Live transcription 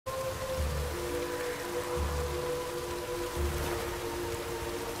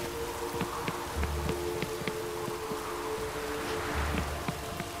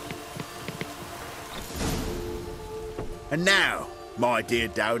And now, my dear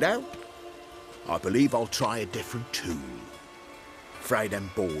Dodo, I believe I'll try a different tune. Afraid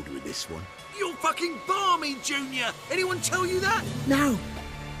I'm bored with this one. You're fucking balmy, Junior! Anyone tell you that? No.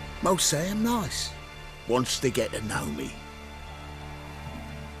 Most say I'm nice. Wants to get to know me.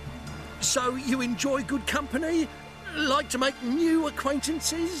 So you enjoy good company? Like to make new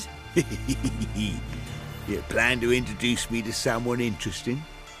acquaintances? You plan to introduce me to someone interesting?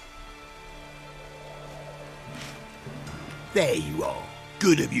 There you are.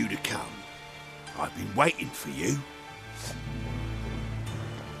 Good of you to come. I've been waiting for you.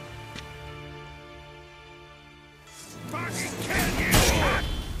 Fucking kill you!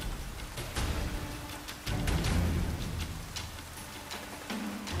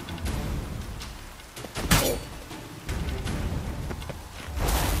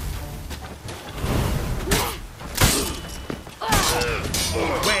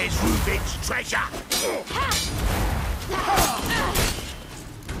 Where's Rubik's treasure?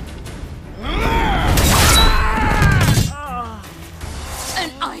 An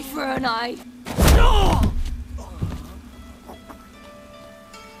eye for an eye.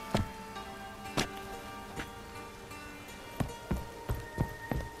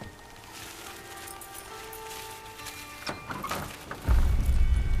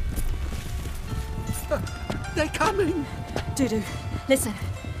 They're coming! Dudu, listen.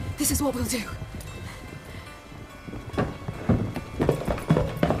 This is what we'll do.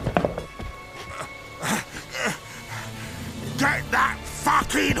 Get that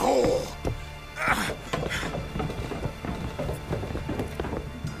fucking whore!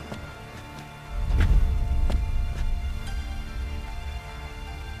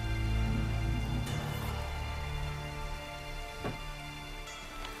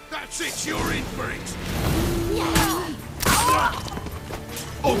 That's it, you're in for it!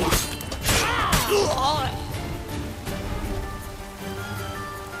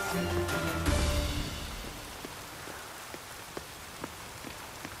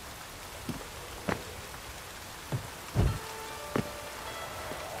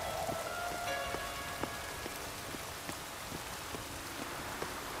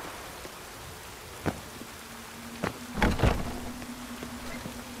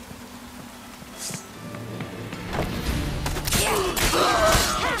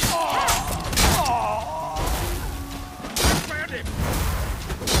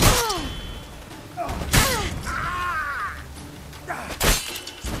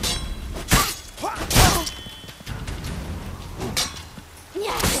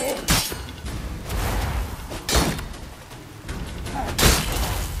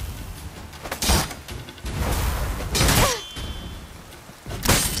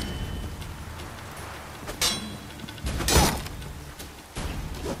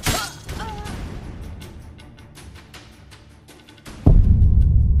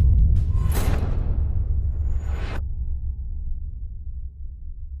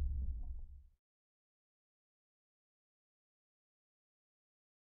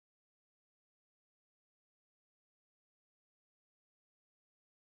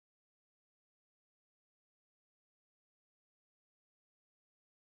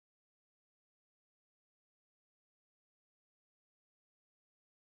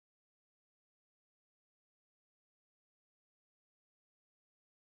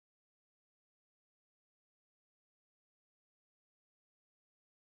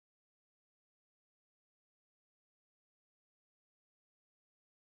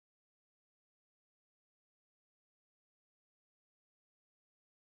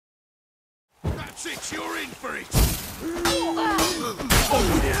 That's it, you're in for it! On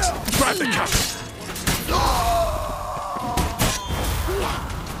with it! Grab the cup!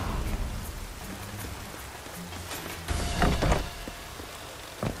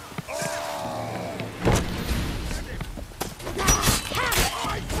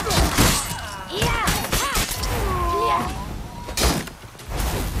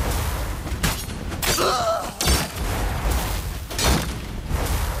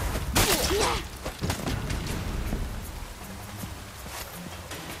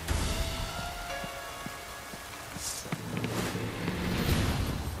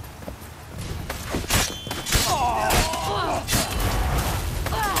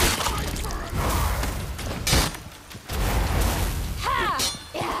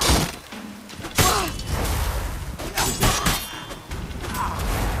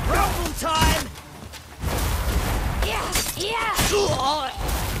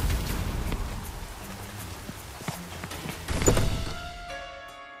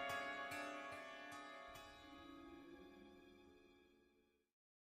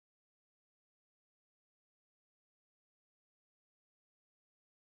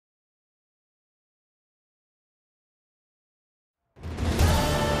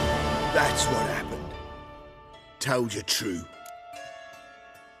 That's what happened. Told you true.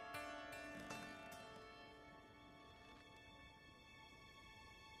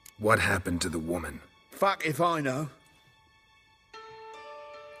 What happened to the woman? Fuck if I know.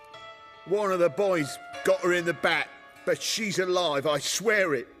 One of the boys got her in the back, but she's alive, I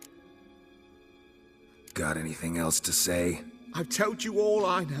swear it. Got anything else to say? I've told you all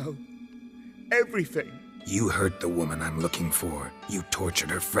I know. Everything. You hurt the woman I'm looking for. You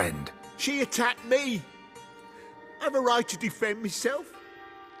tortured her friend. She attacked me. I have a right to defend myself.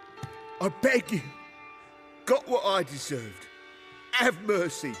 I beg you. Got what I deserved. Have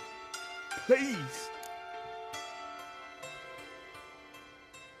mercy. Please.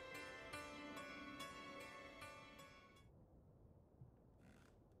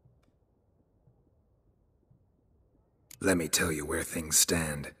 Let me tell you where things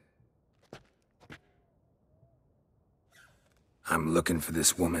stand. I'm looking for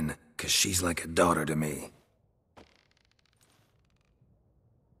this woman, 'cause she's like a daughter to me.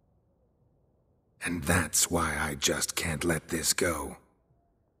 And that's why I just can't let this go.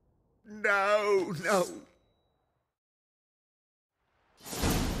 No, no.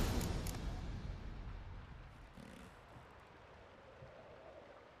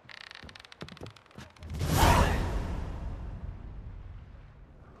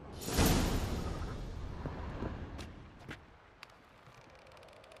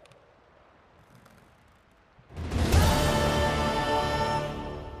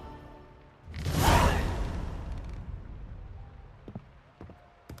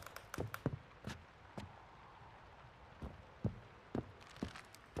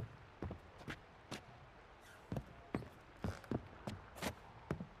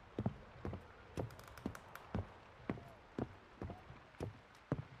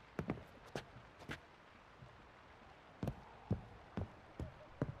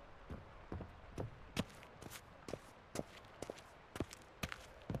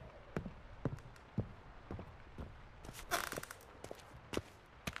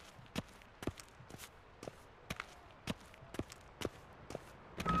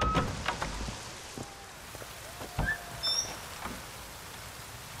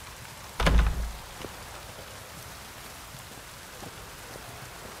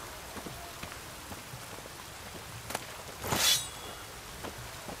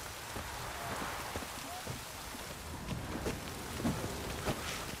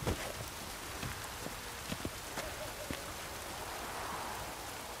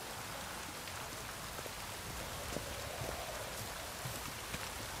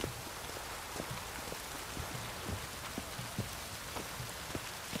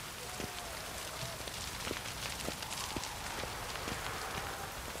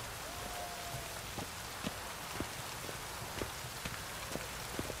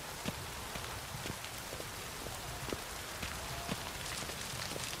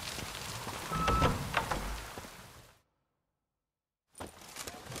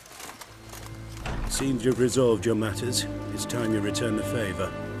 Seems you've resolved your matters. It's time you return the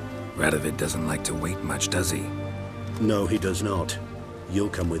favor. Radovid doesn't like to wait much, does he? No, he does not. You'll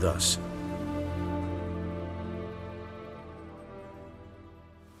come with us.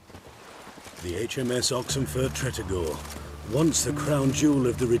 The HMS Oxenford Tretogor. Once the crown jewel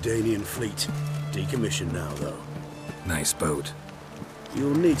of the Redanian fleet. Decommissioned now, though. Nice boat.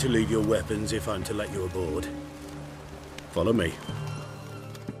 You'll need to leave your weapons if I'm to let you aboard. Follow me.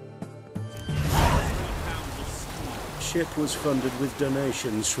 Ship was funded with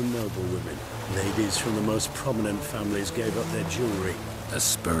donations from noble women. Ladies from the most prominent families gave up their jewelry. A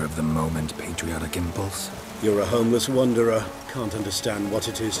spur-of-the-moment patriotic impulse? You're a homeless wanderer. Can't understand what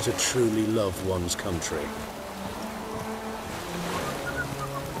it is to truly love one's country.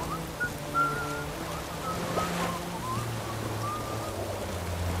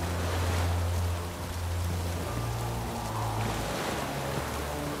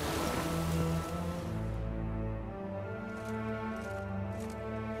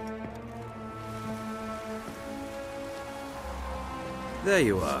 There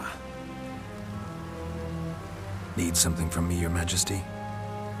you are. Need something from me, Your Majesty?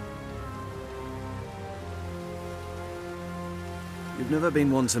 You've never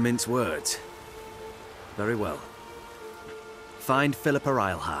been one to mince words. Very well. Find Philippa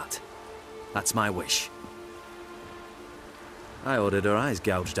Eilhart. That's my wish. I ordered her eyes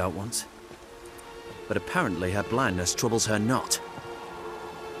gouged out once. But apparently her blindness troubles her not.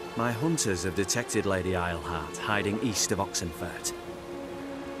 My hunters have detected Lady Eilhart hiding east of Oxenfurt.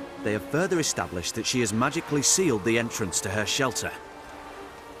 They have further established that she has magically sealed the entrance to her shelter.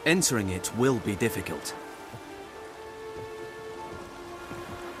 Entering it will be difficult.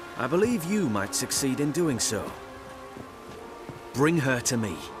 I believe you might succeed in doing so. Bring her to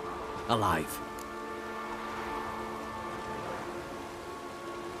me, alive.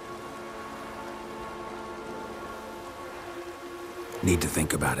 Need to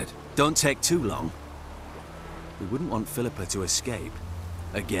think about it. Don't take too long. We wouldn't want Philippa to escape.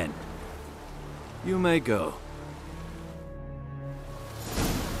 Again. You may go.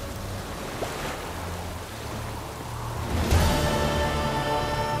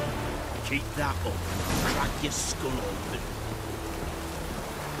 Keep that up and crack your skull open.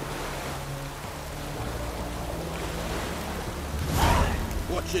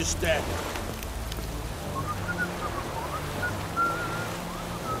 Watch your step.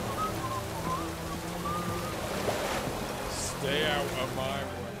 Stay out of my way.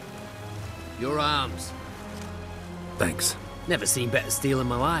 Your arms. Thanks. Never seen better steel in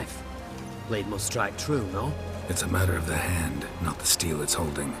my life. Blade must strike true, no? It's a matter of the hand, not the steel it's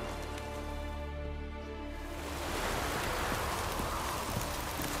holding.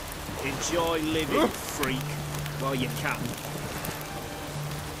 Enjoy living, freak, while you can.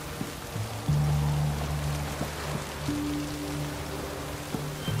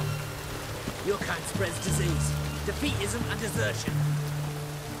 Your kind spreads disease. Defeatism and desertion.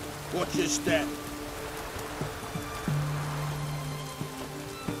 Watch your step.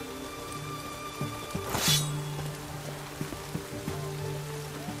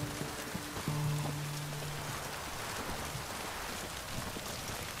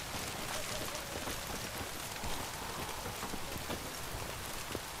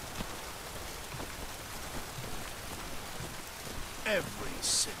 Every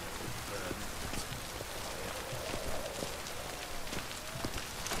single burn.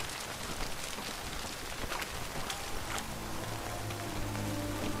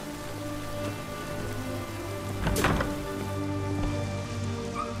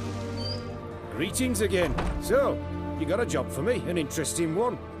 Greetings again. So, you got a job for me, an interesting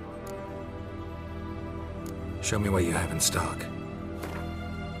one. Show me what you have in stock.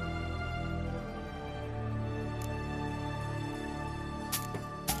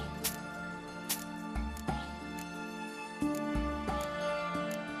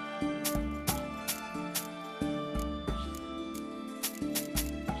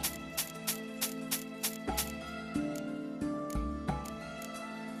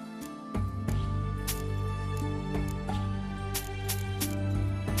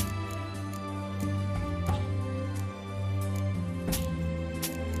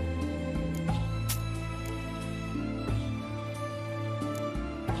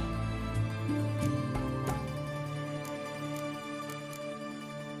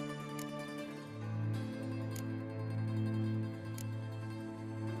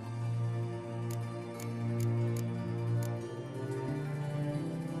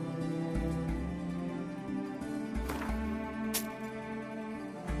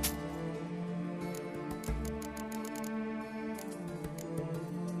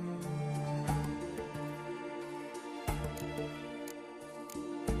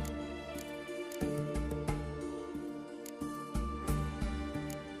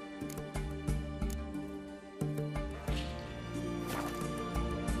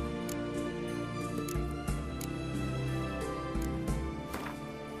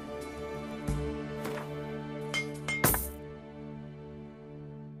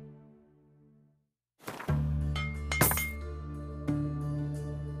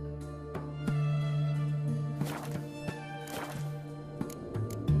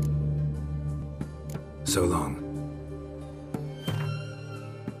 So long.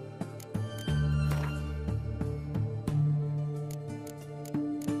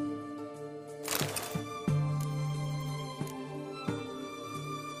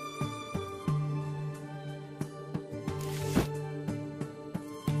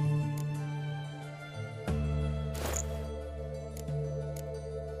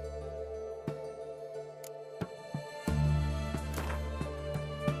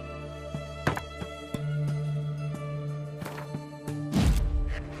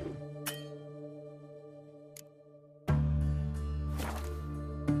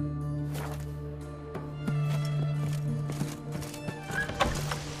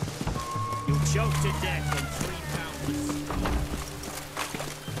 You'll choke to death on 3 pounds.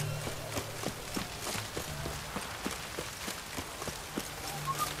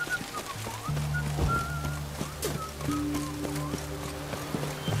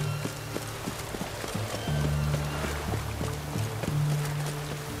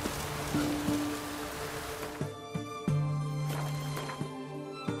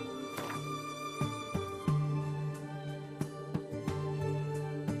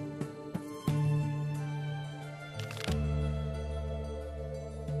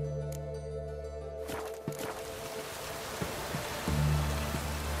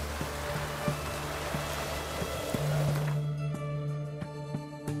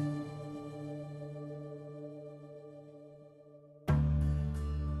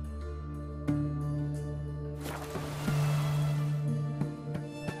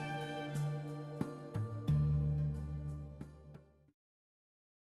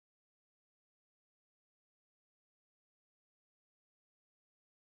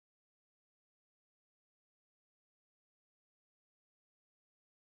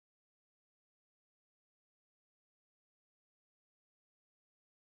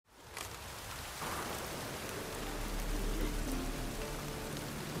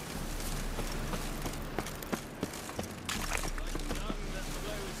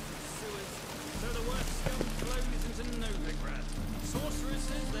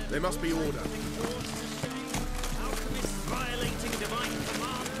 There must be order. Alchemists violating divine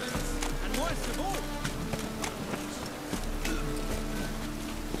commandments, and worst of all,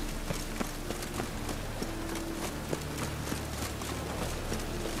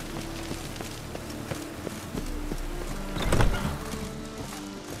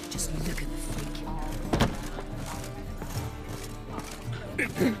 Just look at the freak.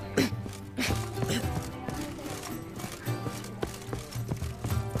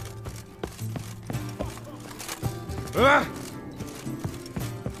 Ah!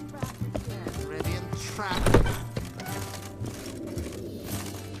 Ready and trap.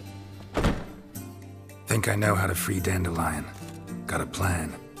 Think I know how to free Dandelion. Got a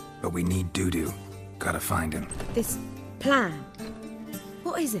plan, but we need Dudu. Gotta find him. This plan?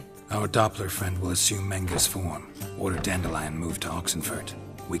 What is it? Our Doppler friend will assume Menger's form. Order Dandelion moved to Oxenfurt.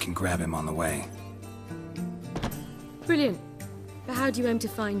 We can grab him on the way. Brilliant. But how do you aim to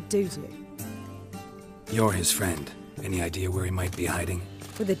find Dudu? You're his friend. Any idea where he might be hiding?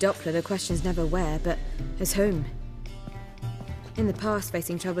 With the Doppler, the question's never where, but as whom. In the past,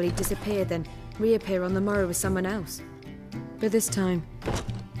 facing trouble, he'd disappear, then reappear on the morrow with someone else. But this time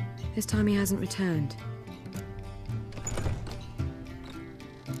he hasn't returned.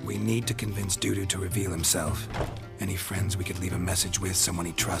 We need to convince Dudu to reveal himself. Any friends we could leave a message with, someone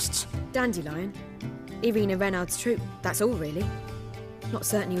he trusts? Dandelion? Irina Renard's troop, that's all really. Not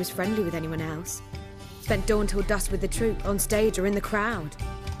certain he was friendly with anyone else. Spent dawn till dusk with the troop, on stage or in the crowd.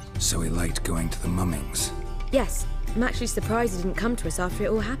 So he liked going to the mummings. Yes, I'm actually surprised he didn't come to us after it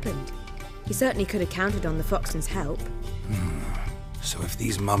all happened. He certainly could have counted on the Foxton's help. So if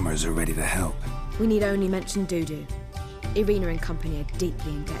these mummers are ready to help... We need only mention Dudu. Irina and company are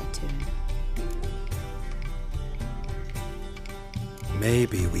deeply indebted to him.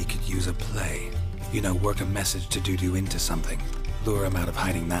 Maybe we could use a play. You know, work a message to Dudu into something. Lure him out of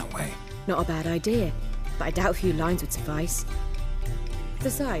hiding that way. Not a bad idea, but I doubt a few lines would suffice.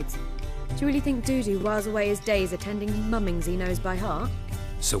 Besides, do you really think Dudu whiles away his days attending mummings he knows by heart?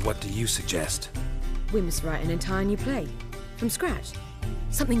 So what do you suggest? We must write an entire new play. From scratch.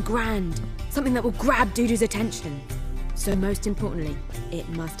 Something grand. Something that will grab Dudu's attention. So most importantly, it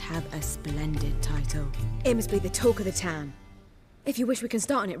must have a splendid title. It must be the talk of the town. If you wish, we can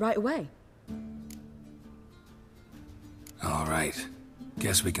start on it right away. All right.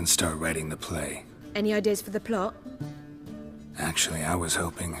 Guess we can start writing the play. Any ideas for the plot? Actually, I was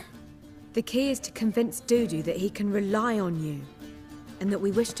hoping... The key is to convince Dudu that he can rely on you, and that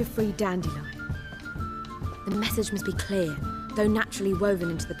we wish to free Dandelion. The message must be clear, though naturally woven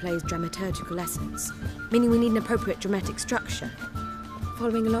into the play's dramaturgical essence, meaning we need an appropriate dramatic structure.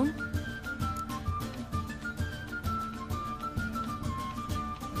 Following along?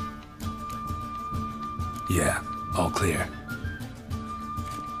 Yeah, all clear.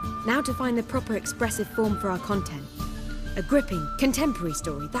 Now to find the proper expressive form for our content. A gripping, contemporary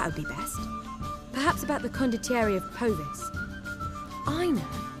story, that would be best. Perhaps about the condottieri of Povis. I know.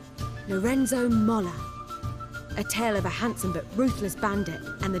 Lorenzo Molla. A tale of a handsome but ruthless bandit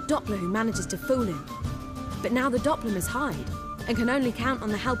and the Doppler who manages to fool him. But now the Doppler must hide and can only count on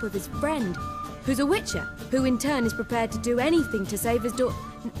the help of his friend, who's a witcher, who in turn is prepared to do anything to save his daughter.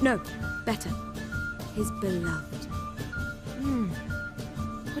 No, better. His beloved.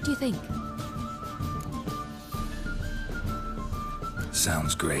 What do you think?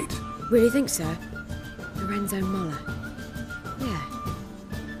 Sounds great. Really think so? Lorenzo Molla. Yeah.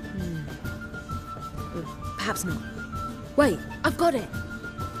 Perhaps not. Wait, I've got it!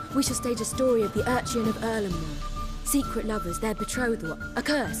 We shall stage a story of the Urchin of Erlenmoor. Secret lovers, their betrothal, a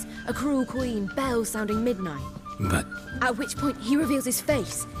curse, a cruel queen, bells sounding midnight. But... At which point he reveals his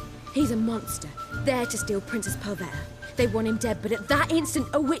face. He's a monster, there to steal Princess Pavetta. They want him dead, but at that instant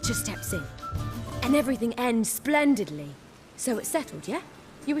a witcher steps in. And everything ends splendidly. So it's settled, yeah?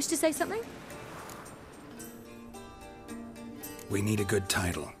 You wish to say something? We need a good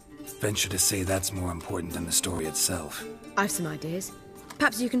title. Venture to say that's more important than the story itself. I've some ideas.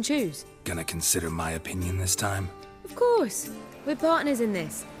 Perhaps you can choose. Gonna consider my opinion this time? Of course. We're partners in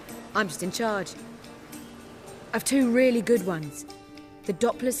this. I'm just in charge. I've two really good ones. The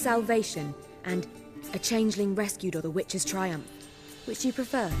Doppler's Salvation and A Changeling Rescued or The Witcher's Triumph. Which do you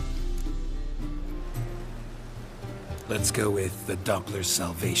prefer? Let's go with The Doppler's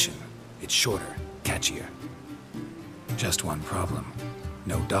Salvation. It's shorter, catchier. Just one problem.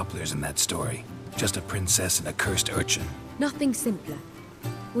 No Dopplers in that story. Just a princess and a cursed urchin. Nothing simpler.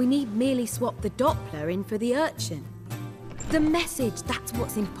 We need merely swap the Doppler in for the urchin. The message, that's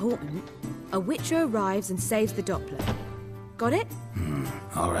what's important. A witcher arrives and saves the Doppler. Got it?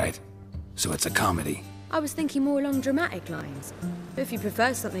 All right. So it's a comedy. I was thinking more along dramatic lines. But if you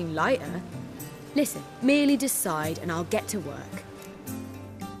prefer something lighter... Listen, merely decide and I'll get to work.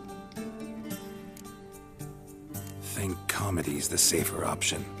 Think comedy's the safer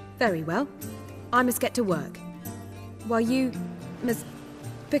option. Very well. I must get to work. While you must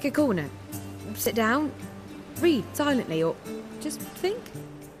pick a corner, sit down, read silently, or just think.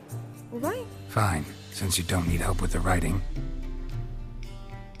 All right? Fine, since you don't need help with the writing.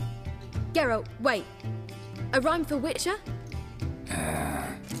 Geralt, wait. A rhyme for Witcher?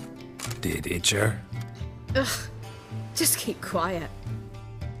 Did Itcher? Ugh. Just keep quiet.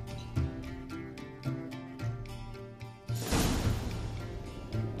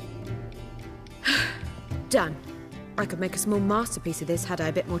 Done. I could make a small masterpiece of this had I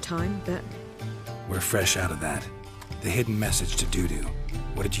a bit more time, but... We're fresh out of that. The hidden message to Dudu.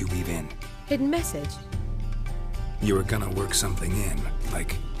 What did you weave in? Hidden message? You were gonna work something in,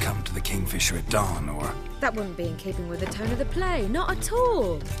 like come to the Kingfisher at dawn, or... That wouldn't be in keeping with the tone of the play, not at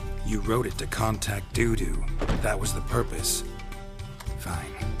all. You wrote it to contact Dudu. That was the purpose.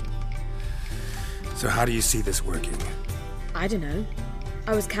 Fine. So how do you see this working? I don't know.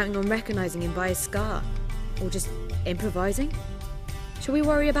 I was counting on recognizing him by his scar. Or just improvising. Shall we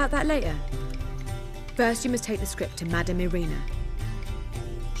worry about that later? First, you must take the script to Madame Irina.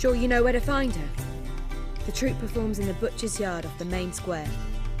 Sure you know where to find her? The troupe performs in the butcher's yard off the main square.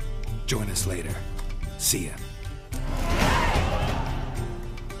 Join us later. See ya.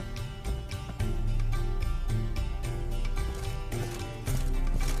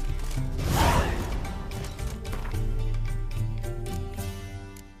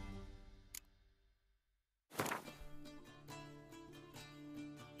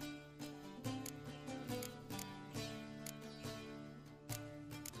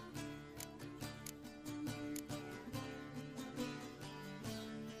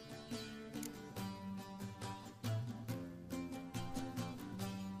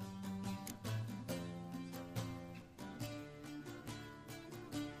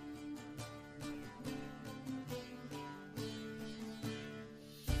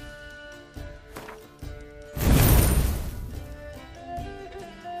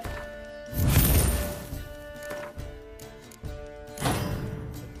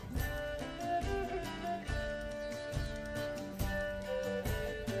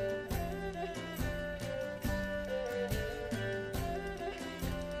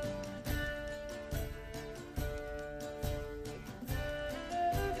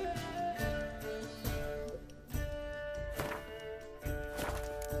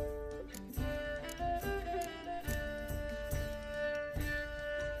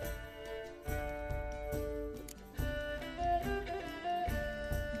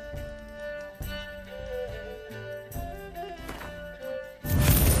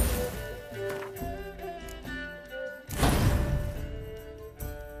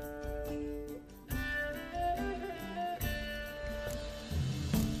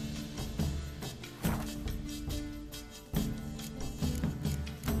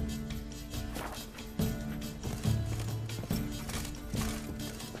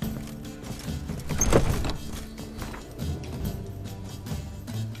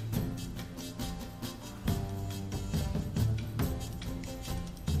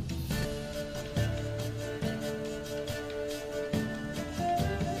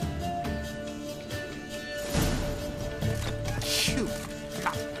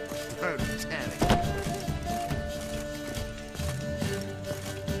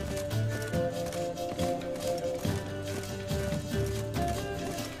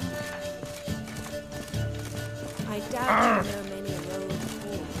 I doubt you know many road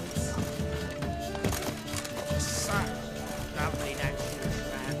forms. So, lovely, don't you,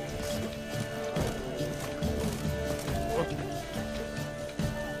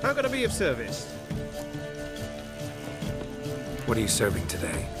 How can I be of service? What are you serving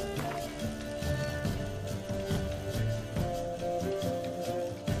today?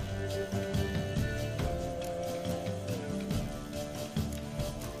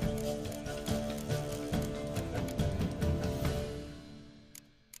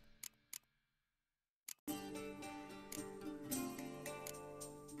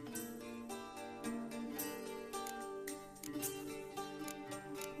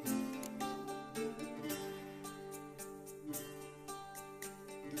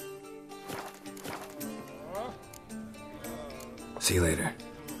 See you later.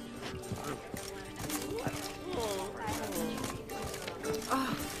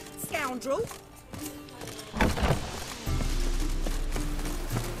 Oh, scoundrel.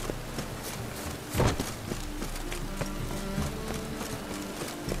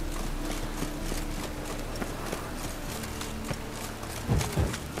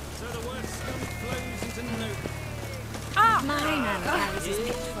 his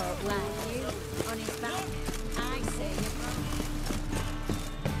pitchfork like you on his back. I say you.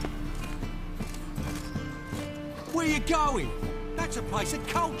 Where you going? That's a place of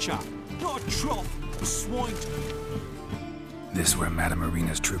culture, not a trough of swine. This where Madame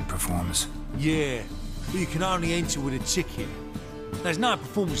Marina's troupe performs? Yeah, but you can only enter with a ticket. There's no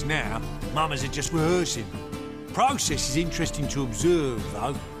performance now. Mamas are just rehearsing. Process is interesting to observe,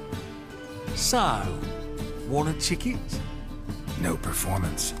 though. So, want a ticket? No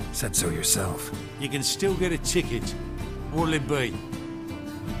performance. Said so yourself. You can still get a ticket. What'll it be?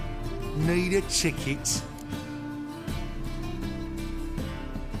 Need a ticket?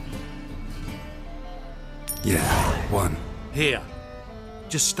 Yeah, one. Here.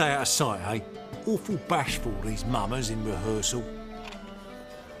 Just stay out of sight, eh? Awful bashful, these mamas in rehearsal.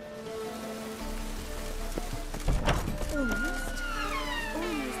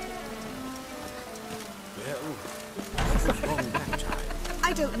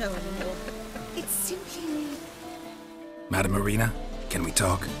 I don't know anymore. It's simply... Madame Marina, can we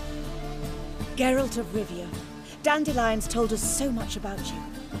talk? Geralt of Rivia. Dandelion's told us so much about you.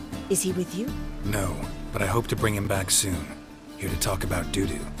 Is he with you? No, but I hope to bring him back soon. Here to talk about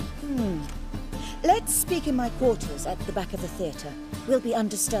Dudu. Let's speak in my quarters at the back of the theatre. We'll be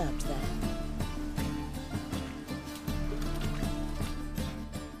undisturbed there.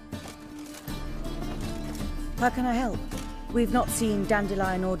 How can I help? We've not seen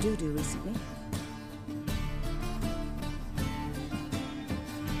Dandelion or Dudu recently.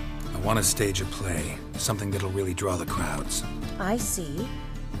 I want to stage a play, something that'll really draw the crowds. I see.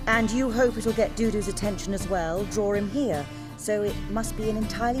 And you hope it'll get Dudu's attention as well, draw him here. So it must be an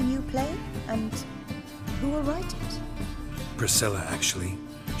entirely new play? And who will write it? Priscilla, actually.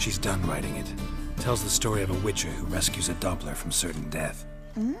 She's done writing it. Tells the story of a witcher who rescues a Doppler from certain death.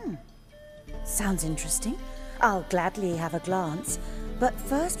 Sounds interesting. I'll gladly have a glance. But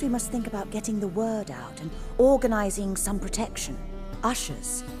first we must think about getting the word out and organizing some protection.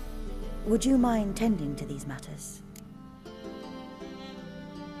 Ushers. Would you mind tending to these matters?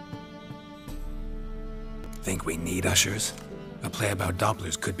 Think we need ushers? A play about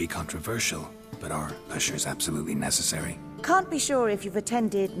Dopplers could be controversial, but are ushers absolutely necessary? Can't be sure if you've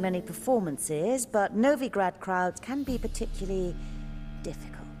attended many performances, but Novigrad crowds can be particularly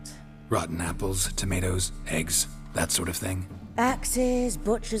difficult. Rotten apples, tomatoes, eggs, that sort of thing? Axes,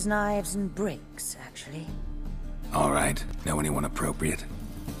 butcher's knives, and bricks, actually. All right. Know anyone appropriate?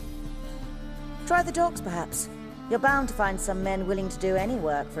 Try the dogs, perhaps. You're bound to find some men willing to do any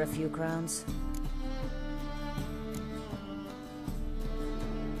work for a few crowns.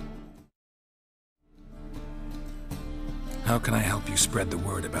 How can I help you spread the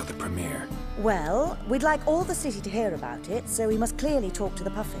word about the premiere? Well, we'd like all the city to hear about it, so we must clearly talk to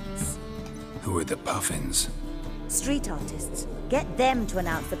the Puffins. Who are the Puffins? Street artists. Get them to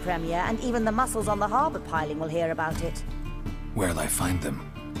announce the premiere, and even the muscles on the harbour piling will hear about it. Where'll I find them?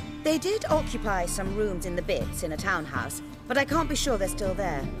 They did occupy some rooms in the Bits in a townhouse, but I can't be sure they're still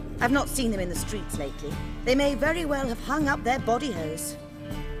there. I've not seen them in the streets lately. They may very well have hung up their body hose.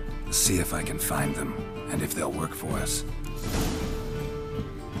 See if I can find them, and if they'll work for us.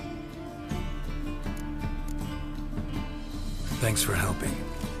 Thanks for helping.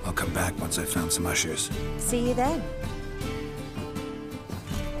 I'll come back once I've found some ushers. See you then.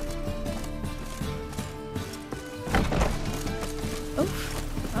 Oh,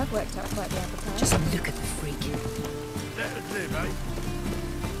 I've worked out quite the appetite. Just look at the freak. Let us live, eh?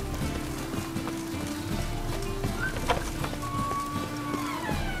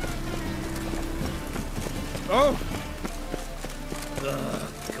 Oh!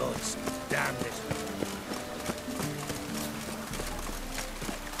 Ugh, God damn it.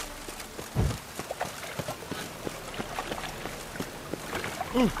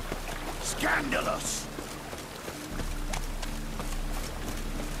 Scandalous!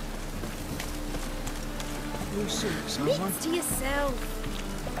 You'll see, Admit to yourself.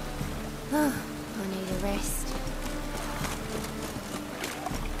 Oh, I need a rest.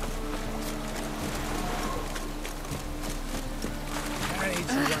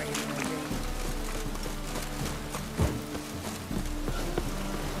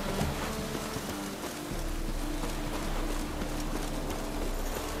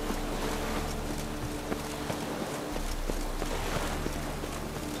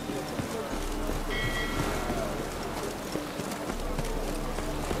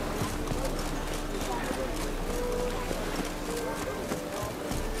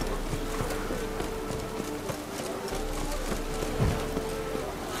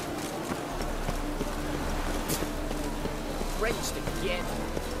 Raced again.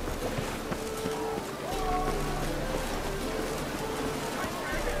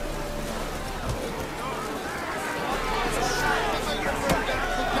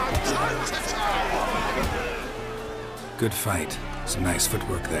 Good fight. Some nice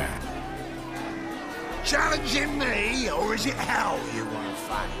footwork there. Challenging me, or is it hell you want to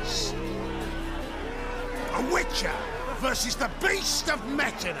face? A Witcher versus the Beast of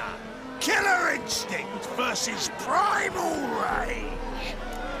Mechana. Killer instinct versus primal rage.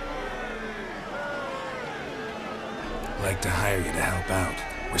 Like to hire you to help out.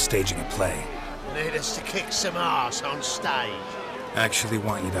 We're staging a play. Need us to kick some ass on stage. Actually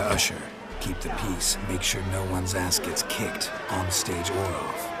want you to usher. Keep the peace. Make sure no one's ass gets kicked, on stage or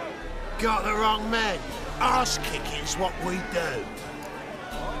off. Got the wrong man. Ass kicking's what we do.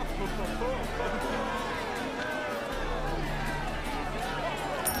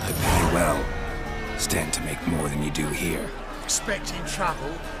 I pay well. Stand to make more than you do here. Expecting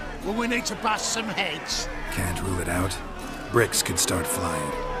trouble? Well, we need to bust some heads. Can't rule it out. Bricks could start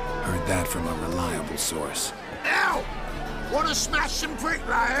flying. Heard that from a reliable source. Ow! Want to smash some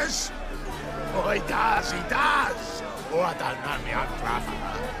bricklayers? Oh, he does, he does. Oh, I don't know me own brother.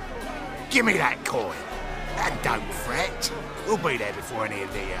 Give me that coin. And don't fret. We'll be there before any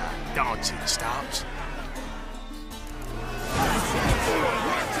of the dancing starts.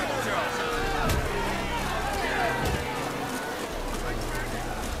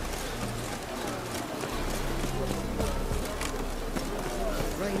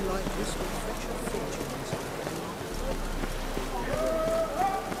 Rain like this will fetch your fortunes.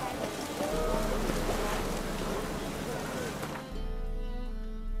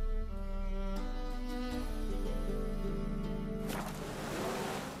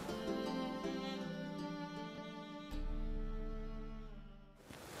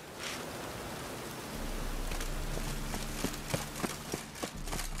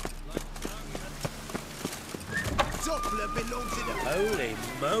 Holy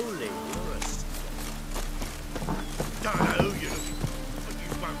moly, you're a... Don't know who you're looking for, but you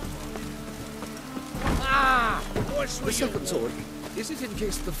won't find it. Ah! What's The with you? second sword, is it in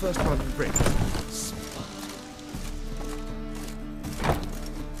case the first one breaks?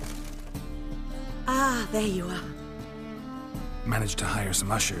 Ah, there you are. Managed to hire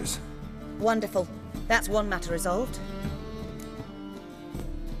some ushers. Wonderful. That's one matter resolved.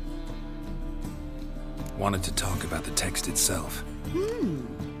 Wanted to talk about the text itself.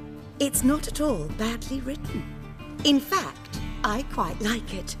 It's not at all badly written. In fact, I quite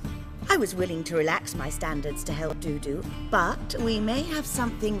like it. I was willing to relax my standards to help Dudu, but we may have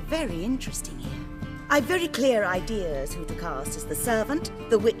something very interesting here. I've very clear ideas who to cast as the servant,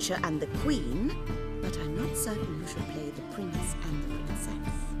 the Witcher, and the Queen, but I'm not certain who should play the Prince and the Princess.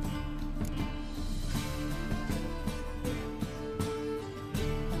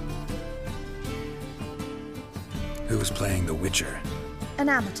 Who's playing the Witcher? An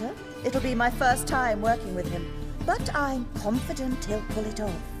amateur. It'll be my first time working with him, but I'm confident he'll pull it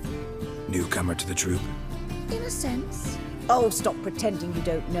off. Newcomer to the troupe? In a sense. Oh, stop pretending you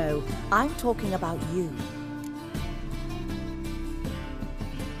don't know. I'm talking about you.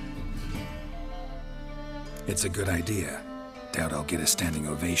 It's a good idea. Doubt I'll get a standing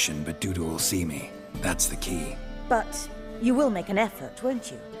ovation, but Dudu will see me. That's the key. But you will make an effort,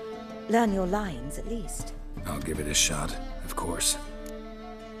 won't you? Learn your lines, at least. I'll give it a shot, of course.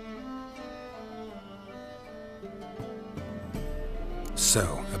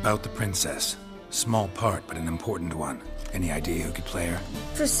 So, about the princess. Small part, but an important one. Any idea who could play her?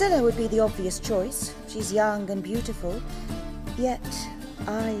 Priscilla would be the obvious choice. She's young and beautiful. Yet,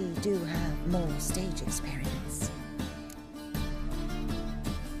 I do have more stage experience.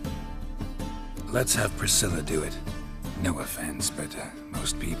 Let's have Priscilla do it. No offense, but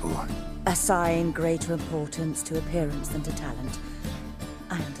most people... Assign greater importance to appearance than to talent.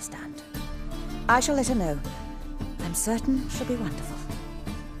 I understand. I shall let her know. I'm certain she'll be wonderful.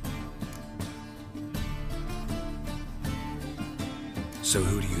 So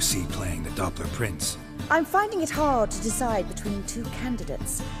who do you see playing the Doppler Prince? I'm finding it hard to decide between two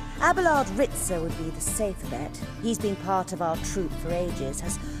candidates. Abelard Ritzer would be the safer bet. He's been part of our troupe for ages,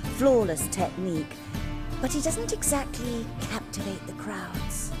 has flawless technique, but he doesn't exactly captivate the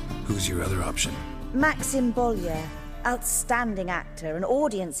crowds. Who's your other option? Maxim Bollier, outstanding actor, and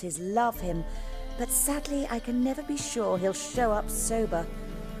audiences love him, but sadly I can never be sure he'll show up sober,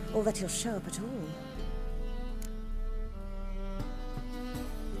 or that he'll show up at all.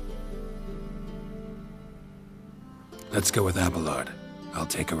 Let's go with Abelard. I'll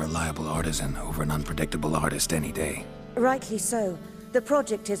take a reliable artisan over an unpredictable artist any day. Rightly so. The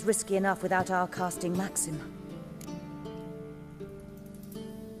project is risky enough without our casting Maxim.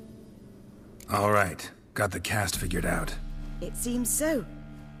 All right. Got the cast figured out. It seems so.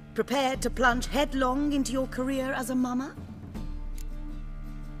 Prepared to plunge headlong into your career as a mama?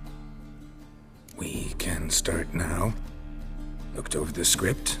 We can start now. looked over the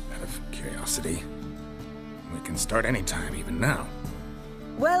script out of curiosity. We can start anytime, even now.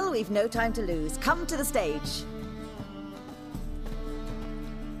 Well, we've no time to lose. Come to the stage.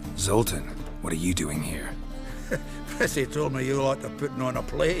 Zoltan, what are you doing here? Prissy told me you ought to putting on a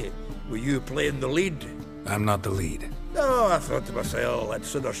play. Were you playing the lead? I'm not the lead. Oh, I thought to myself, I'd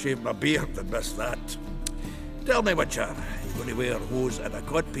sooner shave my beard than miss that. Tell me, Witcher, are you going to wear hose and a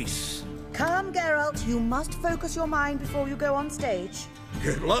codpiece? Come, Geralt. You must focus your mind before you go on stage.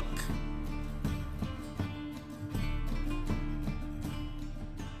 Good luck.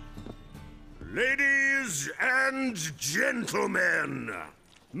 Ladies and gentlemen,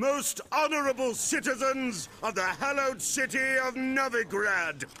 most honorable citizens of the hallowed city of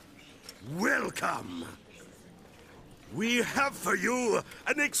Novigrad, welcome. We have for you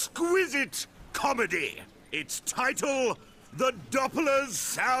an exquisite comedy. Its title, The Doppler's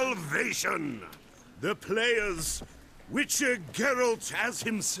Salvation. The players, Witcher Geralt as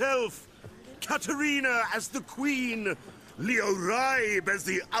himself, Katerina as the Queen, Leo Raib as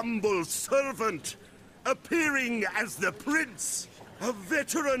the humble servant, appearing as the Prince, a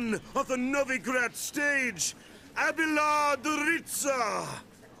veteran of the Novigrad stage, Abelard Ritza.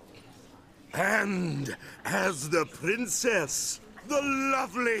 And as the Princess, the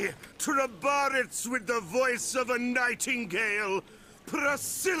lovely Trabaritz with the voice of a nightingale,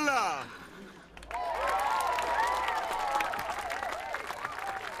 Priscilla.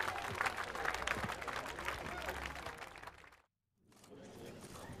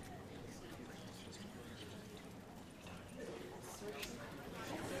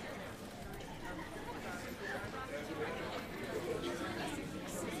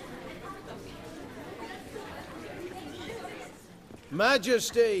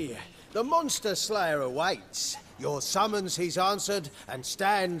 Majesty, the monster slayer awaits. Your summons he's answered and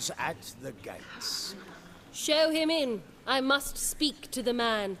stands at the gates. Show him in. I must speak to the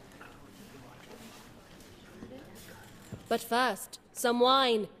man. But first, some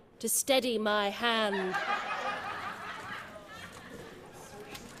wine to steady my hand.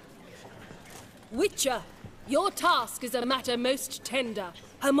 Witcher, your task is a matter most tender.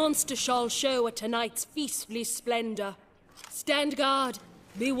 A monster shall show at tonight's feastly splendor. Stand guard,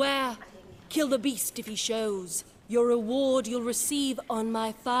 beware, kill the beast if he shows. Your reward you'll receive on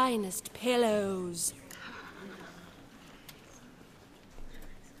my finest pillows.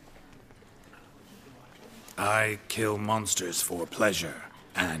 I kill monsters for pleasure,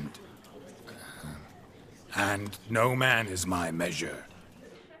 and no man is my measure.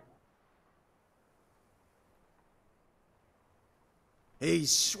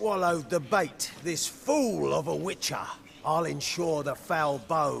 He's swallowed the bait, this fool of a witcher. I'll ensure the foul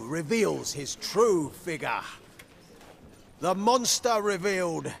bow reveals his true figure. The monster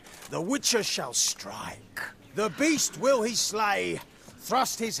revealed, the witcher shall strike. The beast will he slay,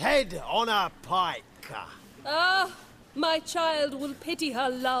 thrust his head on a pike. Ah, my child will pity her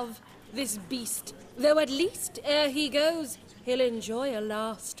love, this beast. Though at least, ere he goes, he'll enjoy a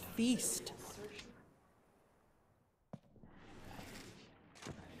last feast.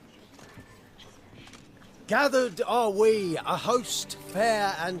 Gathered are we, a host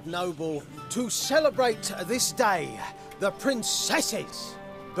fair and noble, to celebrate this day, the princess's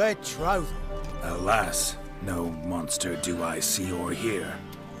betrothal. Alas, no monster do I see or hear.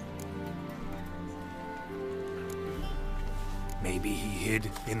 Maybe he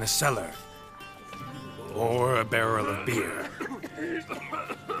hid in the cellar, or a barrel of beer.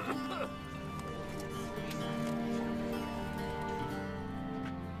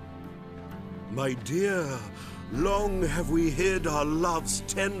 My dear, long have we hid our love's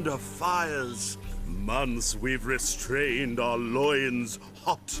tender fires. Months we've restrained our loins'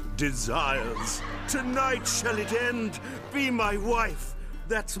 hot desires. Tonight shall it end, be my wife,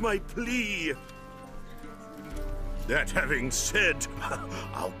 that's my plea. That having said,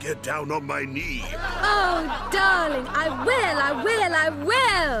 I'll get down on my knee. Oh, darling, I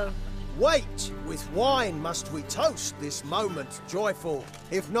will! Wait, with wine must we toast this moment joyful.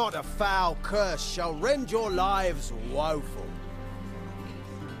 If not, a foul curse shall rend your lives woeful.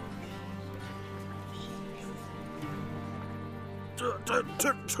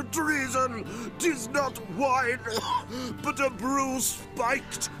 Treason! 'Tis not wine, but a brew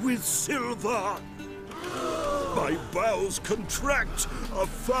spiked with silver. My bowels contract, a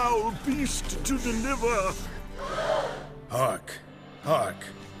foul beast to deliver. Hark, hark.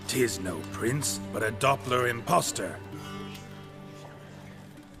 'Tis no prince, but a Doppler impostor.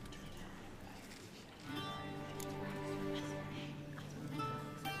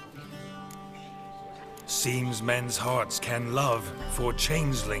 Seems men's hearts can love, for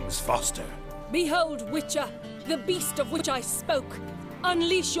changelings foster. Behold, Witcher, the beast of which I spoke.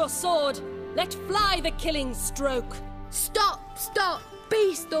 Unleash your sword. Let fly the killing stroke. Stop, stop,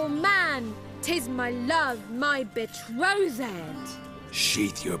 beast or man! 'Tis my love, my betrothed.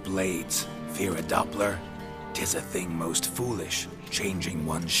 Sheath your blades, fear a Doppler. 'Tis a thing most foolish. Changing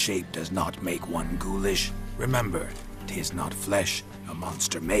one's shape does not make one ghoulish. Remember, 'tis not flesh a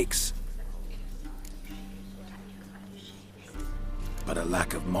monster makes, but a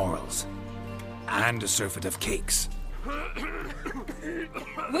lack of morals, and a surfeit of cakes.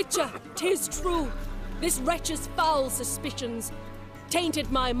 Witcher, 'tis true. This wretch's foul suspicions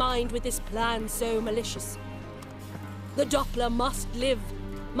tainted my mind with this plan so malicious. The Doppler must live.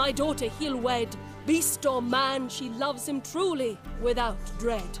 My daughter he'll wed. Beast or man, she loves him truly, without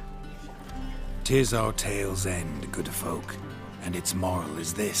dread. 'Tis our tale's end, good folk, and its moral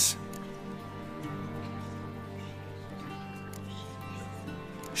is this.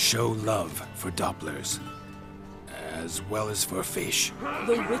 Show love for Dopplers, as well as for fish.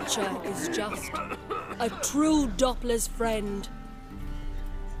 The Witcher is just a true Doppler's friend.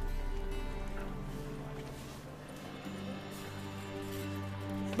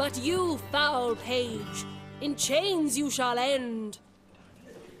 But you, foul page, in chains you shall end.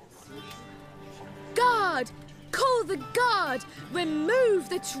 Guard! Call the guard! Remove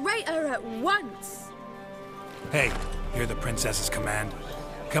the traitor at once! Hey, hear the princess's command?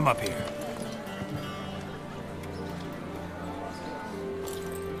 Come up here.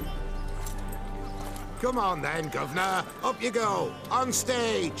 Come on then, Governor. Up you go. On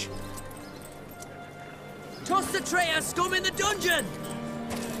stage. Toss the traitor scum in the dungeon!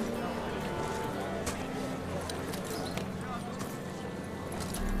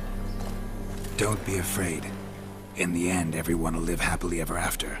 Don't be afraid. In the end, everyone will live happily ever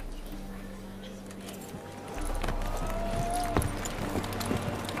after.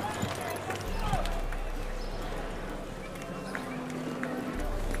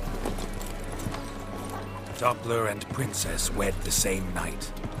 Doppler and Princess wed the same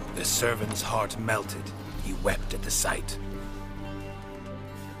night. The servant's heart melted. He wept at the sight.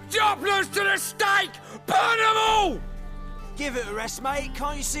 Dopplers to the stake! Burn them all! Give it a rest, mate.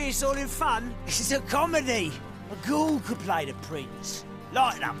 Can't you see it's all in fun? This is a comedy. A ghoul could play the prince.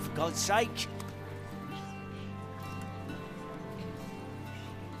 Lighten up, for God's sake.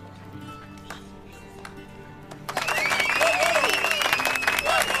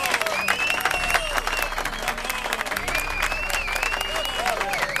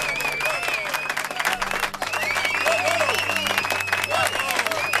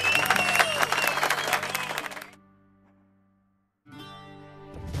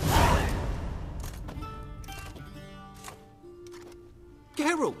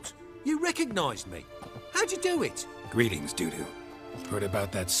 Geralt, you recognized me. How'd you do it? Greetings, Dudu. Heard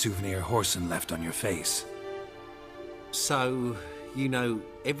about that souvenir Horson left on your face. So, you know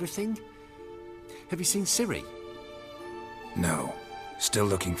everything? Have you seen Ciri? No. Still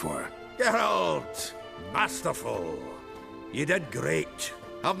looking for her. Geralt! Masterful! You did great.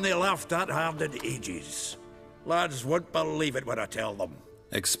 Haven't they laughed that hard in ages? Lads won't believe it when I tell them.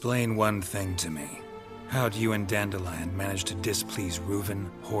 Explain one thing to me. How'd you and Dandelion manage to displease Reuven,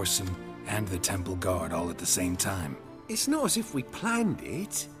 Horson, and the Temple Guard all at the same time? It's not as if we planned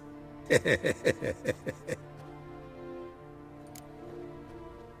it.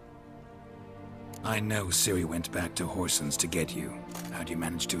 I know Ciri went back to Horson's to get you. How'd you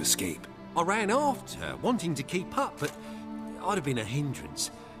manage to escape? I ran after her, wanting to keep up, but I'd have been a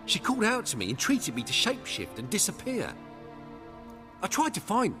hindrance. She called out to me, entreated me to shapeshift and disappear. I tried to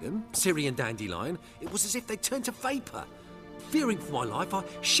find them, Ciri and Dandelion. It was as if they'd turned to vapour. Fearing for my life, I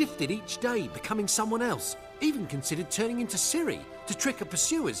shifted each day, becoming someone else. Even considered turning into Ciri to trick her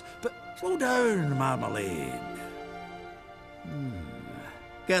pursuers, but... Slow down, Marmalade.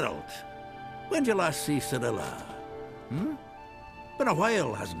 Geralt, when did you last see Cirilla? Been a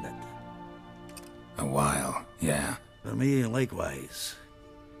while, hasn't it? A while, yeah. For me, likewise.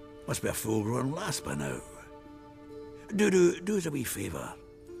 Must be a full-grown lass by now. Do us a wee favour.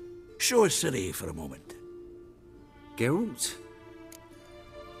 Show us Ciri for a moment. Geralt?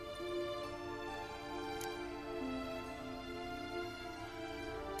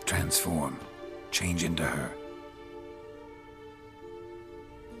 Transform. Change into her.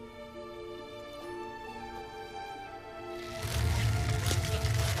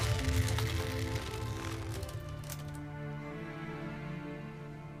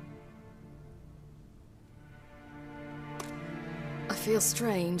 I feel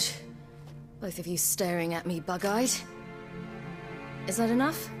strange. Both of you staring at me bug-eyed. Is that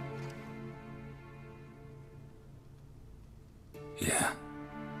enough? Yeah,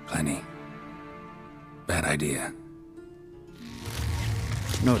 plenty. bad idea.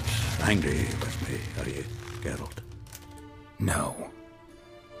 Not angry with me, are you, Geralt? No.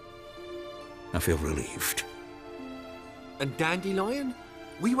 I feel relieved. And Dandelion?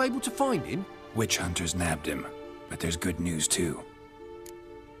 Were you able to find him? Witch hunters nabbed him, but there's good news too.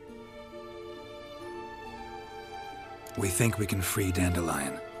 We think we can free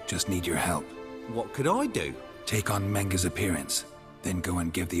Dandelion. Just need your help. What could I do? Take on Menga's appearance, then go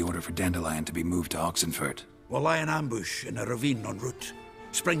and give the order for Dandelion to be moved to Oxenfurt. We'll lie in ambush in a ravine en route.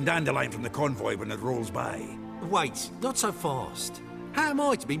 Spring Dandelion from the convoy when it rolls by. Wait, not so fast. How am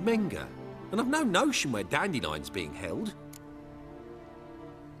I to be Menga? And I've no notion where Dandelion's being held.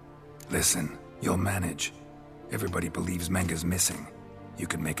 Listen, you'll manage. Everybody believes Menga's missing. You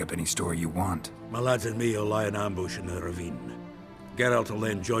can make up any story you want. My lads and me will lie in ambush in the ravine. Geralt will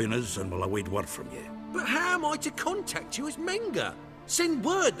then join us and we'll await word from you. But how am I to contact you as Menga? Send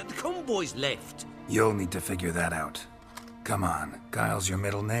word that the convoy's left. You'll need to figure that out. Come on, Guile's your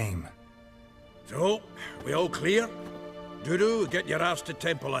middle name. So, we all clear? Dudu, get your ass to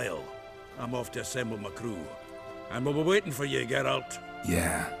Temple Isle. I'm off to assemble my crew. And we'll be waiting for you, Geralt.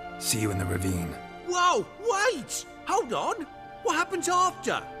 Yeah, see you in the ravine. Whoa, wait! Hold on! What happens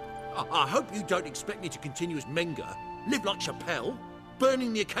after? I hope you don't expect me to continue as Menga, live like Chappelle,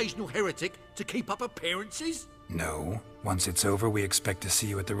 burning the occasional heretic to keep up appearances? No. Once it's over, we expect to see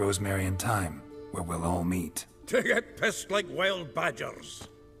you at the Rosemary in Time, where we'll all meet. To get pissed like wild badgers.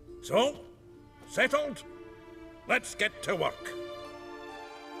 So, settled? Let's get to work.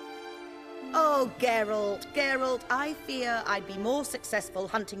 Oh, Geralt, Geralt, I fear I'd be more successful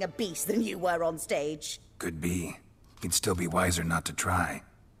hunting a beast than you were on stage. Could be. You'd still be wiser not to try.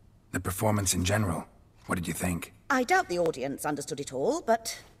 The performance in general, what did you think? I doubt the audience understood it all,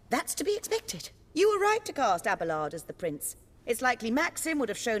 but that's to be expected. You were right to cast Abelard as the prince. It's likely Maxim would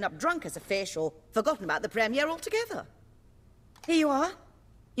have shown up drunk as a fish or forgotten about the premiere altogether. Here you are,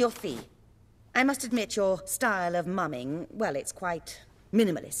 your fee. I must admit your style of mumming, well, it's quite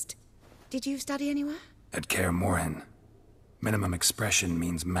minimalist. Did you study anywhere? At Kaer Morhen. Minimum expression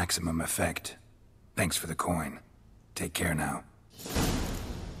means maximum effect. Thanks for the coin. Take care now.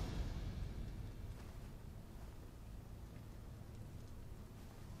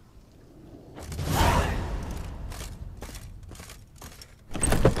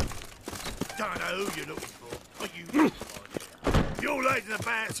 Don't know who you're looking for. Are you? Your ladies in the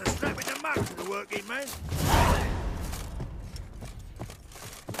band, so strap me to much for the working man.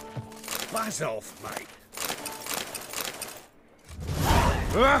 Pass off, mate.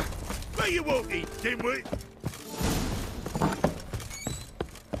 Where you walking, dimwit?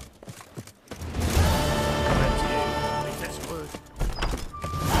 That's word.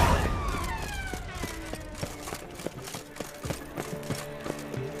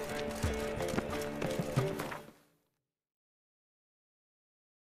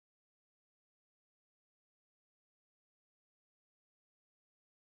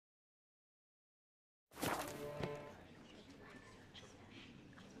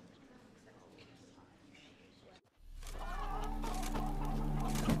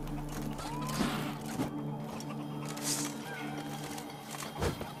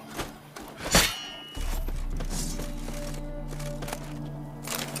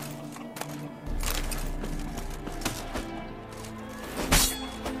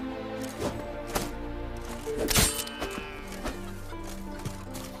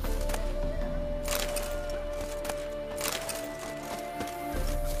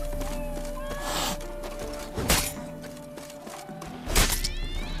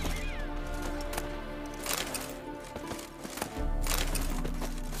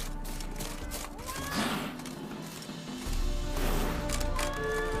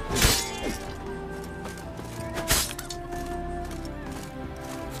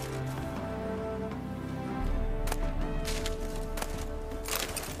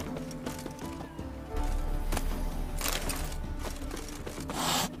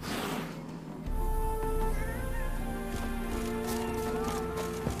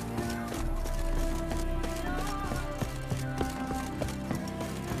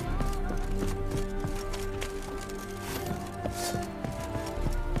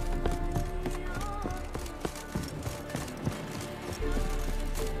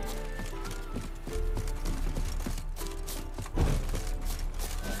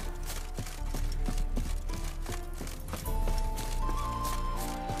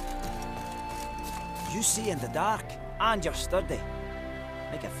 You see in the dark, and you're sturdy.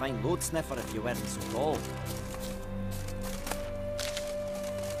 Make a fine load sniffer if you weren't so tall.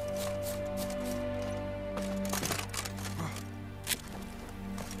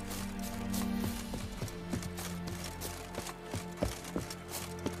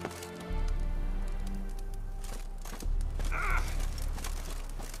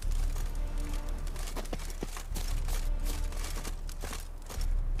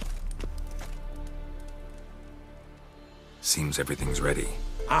 Seems everything's ready.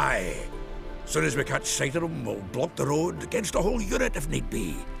 Aye. Soon as we catch sight of them, we'll block the road against the whole unit if need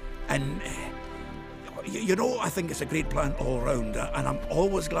be. And, you know, I think it's a great plan all round, and I'm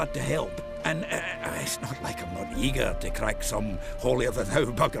always glad to help. And it's not like I'm not eager to crack some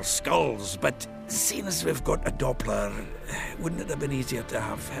holier-than-thou bugger's skulls, but seeing as we've got a Doppler, wouldn't it have been easier to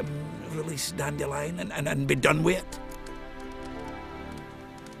have him release Dandelion and be done with it?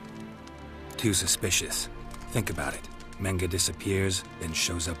 Too suspicious. Think about it. Menga disappears, then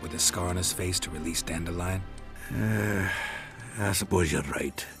shows up with a scar on his face to release Dandelion. I suppose you're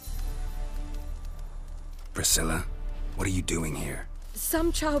right. Priscilla, what are you doing here?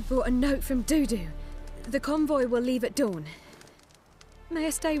 Some child brought a note from Dudu. The convoy will leave at dawn. May I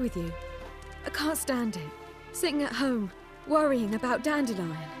stay with you? I can't stand it. Sitting at home, worrying about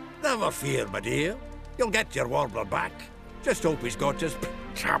Dandelion. Never fear, my dear. You'll get your warbler back. Just hope he's got his...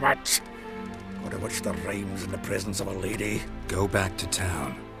 Damn it! Gotta watch the rhymes in the presence of a lady. Go back to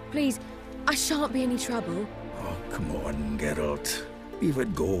town. Please, I shan't be any trouble. Oh, come on, Geralt. Leave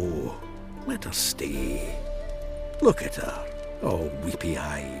it go. Let her stay. Look at her. Oh,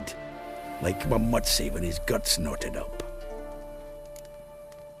 weepy-eyed. Like my mutsy with his guts knotted up.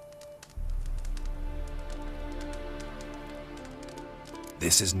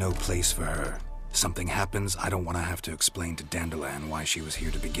 This is no place for her. Something happens, I don't want to have to explain to Dandelion why she was here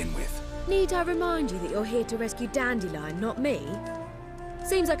to begin with. Need I remind you that you're here to rescue Dandelion, not me?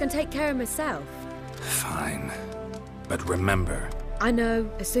 Seems I can take care of myself. Fine. But remember... I know.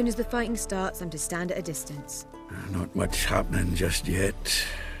 As soon as the fighting starts, I'm to stand at a distance. Not much happening just yet.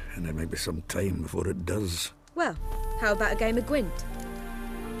 And there may be some time before it does. Well, how about a game of Gwent?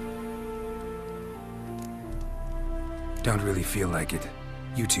 Don't really feel like it.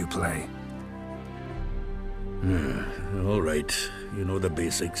 You two play. All right. You know the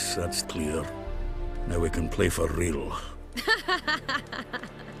basics, that's clear. Now we can play for real.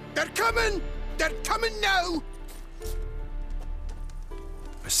 They're coming! They're coming now!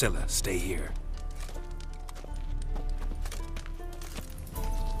 Priscilla, stay here.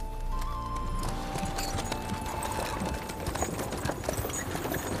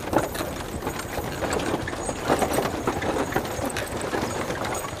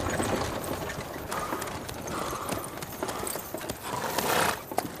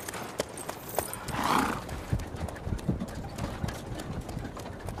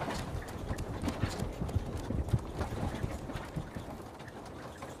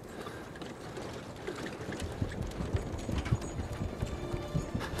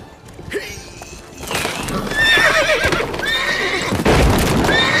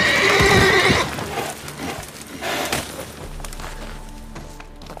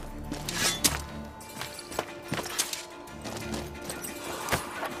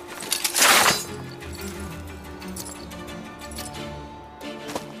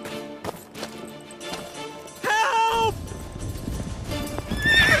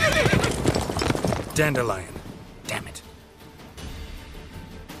 Dandelion. Damn it.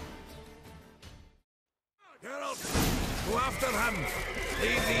 Geralt, go after him.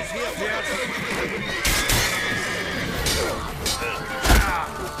 Leave these here for us.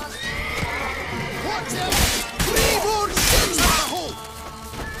 Watch out! 3 more shots at the hole!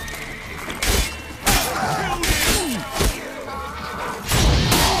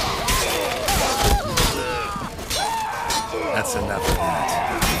 That's enough of that.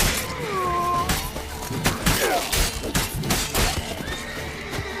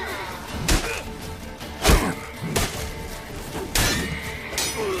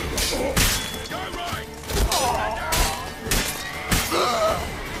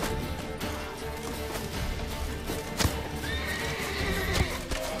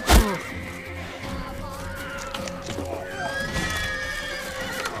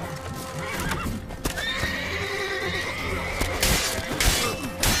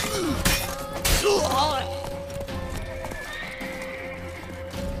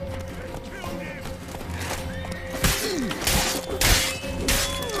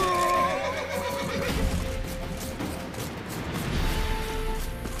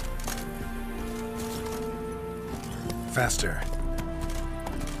 Faster.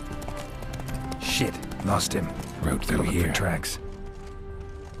 Shit, lost him. Rode through here. Tracks.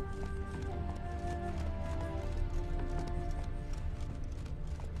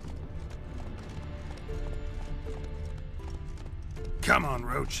 Come on,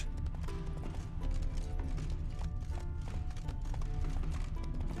 Roach.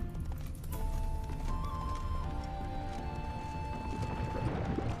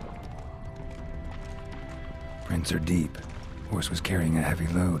 Prints are deep. Horse was carrying a heavy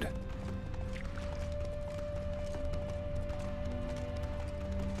load.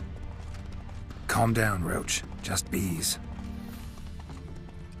 Calm down, Roach. Just bees.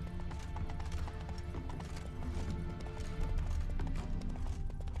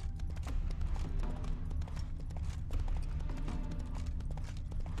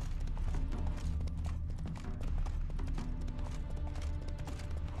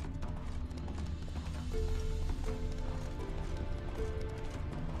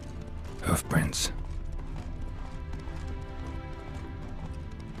 Hoofprints.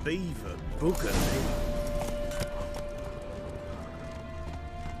 Beaver booger, eh?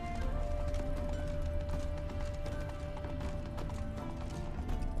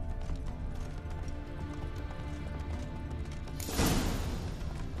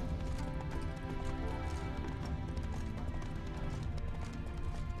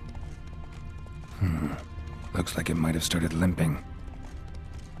 Looks like it might have started limping.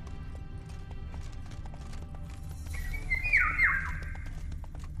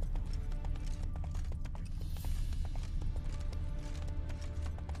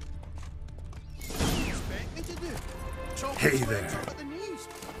 Hey there.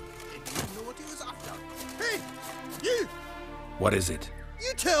 Hey, you! What is it?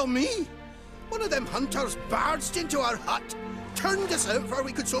 You tell me! One of them hunters barged into our hut, turned us out before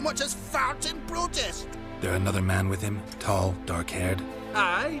we could so much as fart in protest. There another man with him? Tall, dark-haired?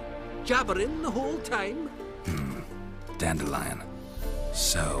 Aye, jabbering the whole time. Dandelion.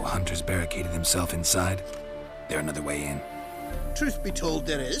 So, Hunter's barricaded himself inside? There another way in? Truth be told,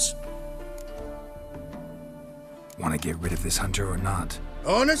 there is. Want to get rid of this Hunter or not?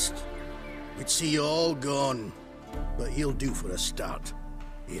 Honest? We'd see you all gone. But he'll do for a start.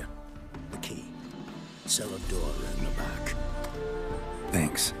 Here, the key. Cellar door round the back.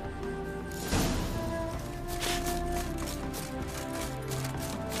 Thanks.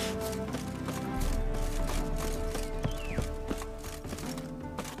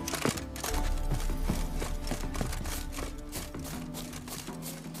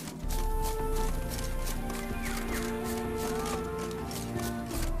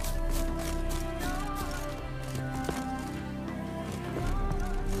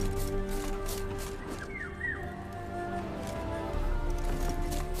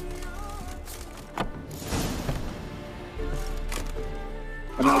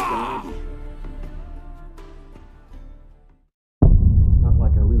 An open lady.